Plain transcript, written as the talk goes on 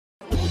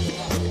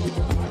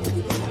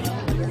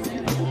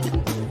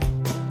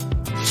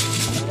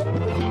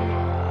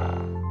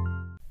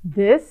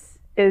This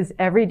is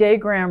Everyday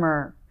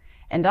Grammar,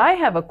 and I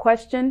have a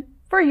question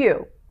for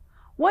you.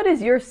 What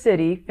is your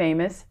city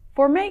famous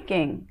for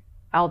making?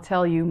 I'll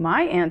tell you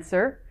my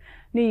answer.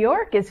 New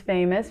York is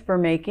famous for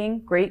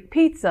making great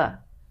pizza.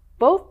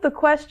 Both the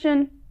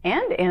question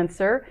and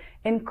answer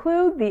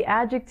include the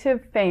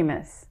adjective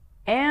famous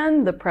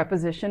and the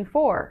preposition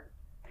for.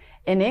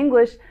 In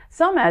English,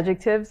 some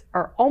adjectives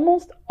are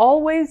almost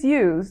always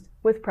used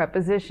with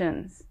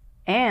prepositions,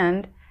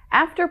 and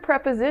after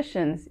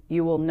prepositions,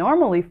 you will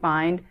normally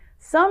find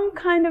some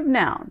kind of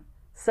noun,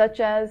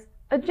 such as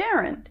a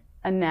gerund,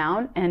 a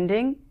noun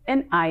ending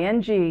in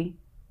ing.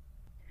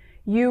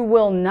 You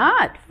will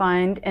not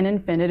find an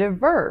infinitive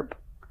verb.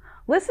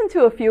 Listen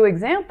to a few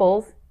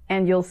examples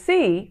and you'll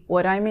see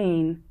what I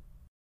mean.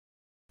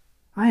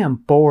 I am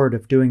bored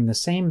of doing the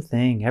same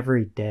thing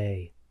every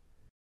day.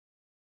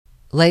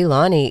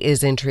 Leilani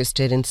is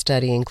interested in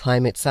studying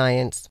climate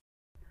science.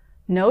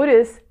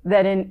 Notice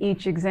that in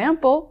each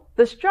example,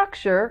 the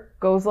structure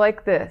goes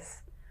like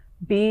this: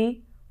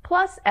 be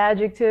plus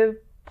adjective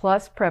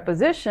plus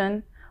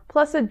preposition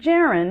plus a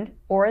gerund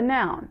or a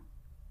noun.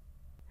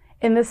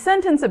 In the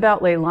sentence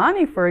about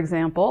Leilani, for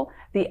example,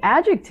 the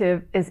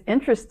adjective is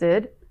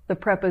interested, the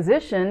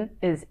preposition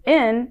is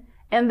in,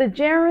 and the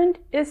gerund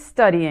is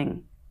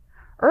studying.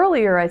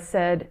 Earlier I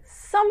said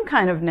some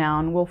kind of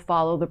noun will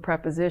follow the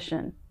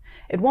preposition.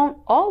 It won't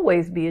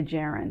always be a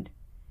gerund.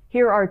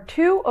 Here are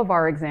two of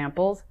our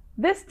examples,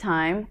 this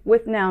time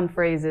with noun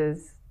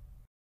phrases.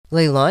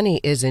 Leilani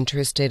is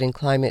interested in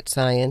climate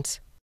science.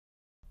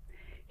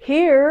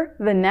 Here,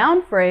 the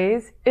noun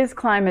phrase is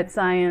climate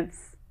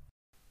science.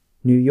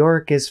 New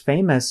York is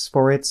famous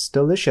for its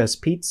delicious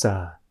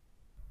pizza.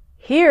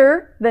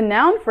 Here, the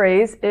noun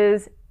phrase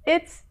is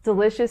it's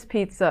delicious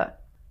pizza.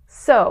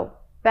 So,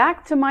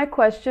 back to my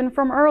question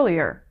from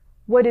earlier.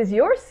 What is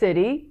your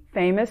city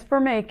famous for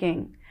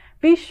making?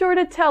 Be sure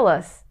to tell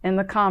us in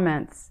the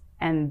comments.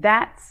 And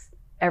that's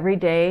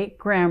Everyday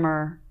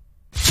Grammar.